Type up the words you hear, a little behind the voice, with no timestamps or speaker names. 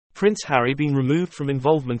Prince Harry been removed from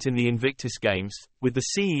involvement in the Invictus Games, with the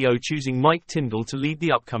CEO choosing Mike Tindall to lead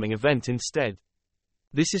the upcoming event instead.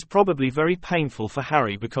 This is probably very painful for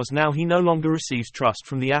Harry because now he no longer receives trust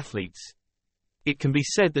from the athletes. It can be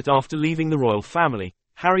said that after leaving the royal family,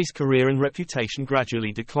 Harry's career and reputation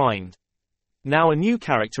gradually declined. Now a new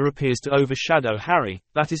character appears to overshadow Harry,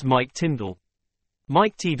 that is Mike Tindall.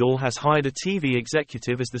 Mike Tindall has hired a TV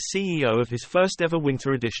executive as the CEO of his first ever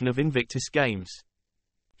winter edition of Invictus Games.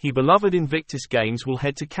 His beloved Invictus Games will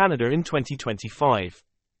head to Canada in 2025.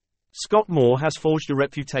 Scott Moore has forged a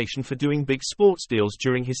reputation for doing big sports deals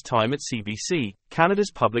during his time at CBC, Canada's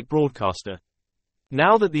public broadcaster.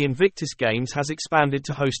 Now that the Invictus Games has expanded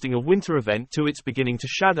to hosting a winter event too, it's beginning to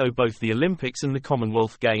shadow both the Olympics and the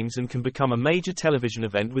Commonwealth Games and can become a major television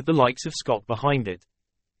event with the likes of Scott behind it.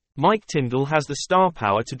 Mike Tindall has the star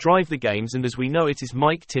power to drive the games, and as we know, it is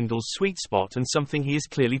Mike Tindall's sweet spot and something he is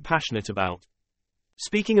clearly passionate about.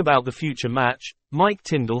 Speaking about the future match, Mike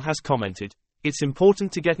Tindall has commented, "It's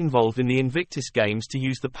important to get involved in the Invictus Games to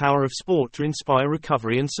use the power of sport to inspire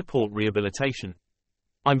recovery and support rehabilitation.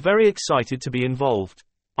 I'm very excited to be involved.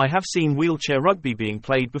 I have seen wheelchair rugby being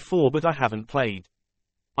played before, but I haven't played.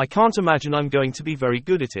 I can't imagine I'm going to be very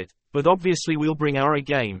good at it, but obviously we'll bring our A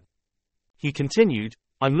game." He continued,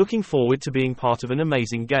 "I'm looking forward to being part of an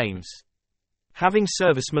amazing games. Having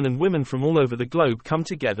servicemen and women from all over the globe come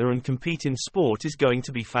together and compete in sport is going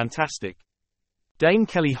to be fantastic." Dame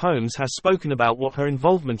Kelly Holmes has spoken about what her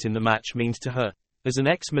involvement in the match means to her. "As an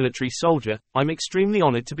ex-military soldier, I'm extremely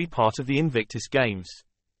honored to be part of the Invictus Games.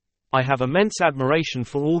 I have immense admiration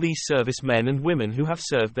for all these servicemen and women who have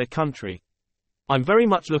served their country. I'm very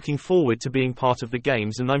much looking forward to being part of the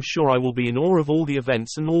games, and I'm sure I will be in awe of all the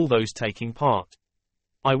events and all those taking part.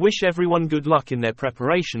 I wish everyone good luck in their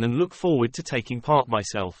preparation and look forward to taking part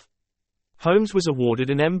myself." Holmes was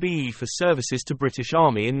awarded an MBE for services to British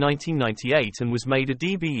Army in 1998 and was made a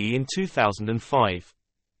DBE in 2005.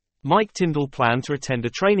 Mike Tindall planned to attend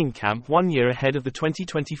a training camp 1 year ahead of the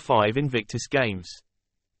 2025 Invictus Games.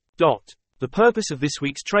 The purpose of this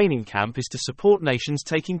week's training camp is to support nations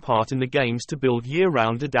taking part in the Games to build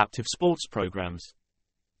year-round adaptive sports programs.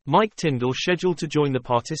 Mike Tindall scheduled to join the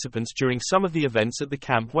participants during some of the events at the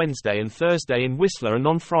camp Wednesday and Thursday in Whistler and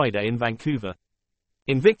on Friday in Vancouver.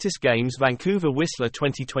 Invictus Games Vancouver Whistler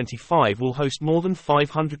 2025 will host more than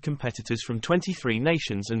 500 competitors from 23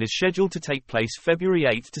 nations and is scheduled to take place February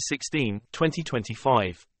 8 to 16,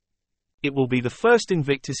 2025. It will be the first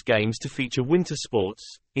Invictus Games to feature winter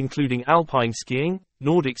sports, including alpine skiing,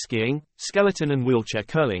 Nordic skiing, skeleton and wheelchair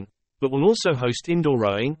curling, but will also host indoor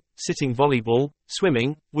rowing, sitting volleyball,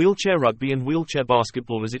 swimming, wheelchair rugby and wheelchair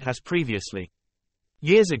basketball as it has previously.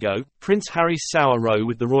 Years ago, Prince Harry's sour row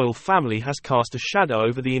with the royal family has cast a shadow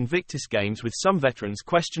over the Invictus Games, with some veterans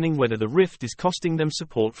questioning whether the rift is costing them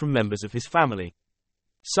support from members of his family.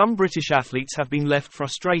 Some British athletes have been left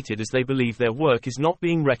frustrated as they believe their work is not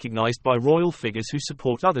being recognised by royal figures who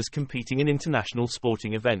support others competing in international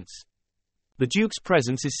sporting events. The Duke's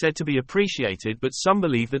presence is said to be appreciated, but some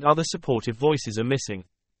believe that other supportive voices are missing.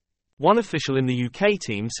 One official in the UK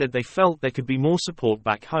team said they felt there could be more support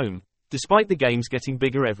back home, despite the games getting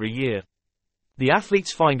bigger every year. The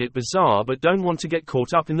athletes find it bizarre but don't want to get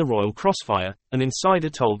caught up in the royal crossfire, an insider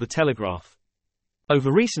told The Telegraph.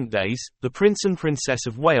 Over recent days, the Prince and Princess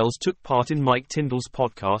of Wales took part in Mike Tindall's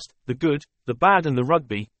podcast, The Good, the Bad and the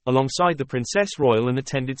Rugby, alongside the Princess Royal, and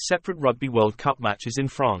attended separate Rugby World Cup matches in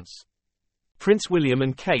France. Prince William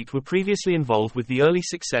and Kate were previously involved with the early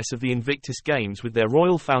success of the Invictus Games with their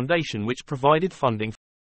royal foundation, which provided funding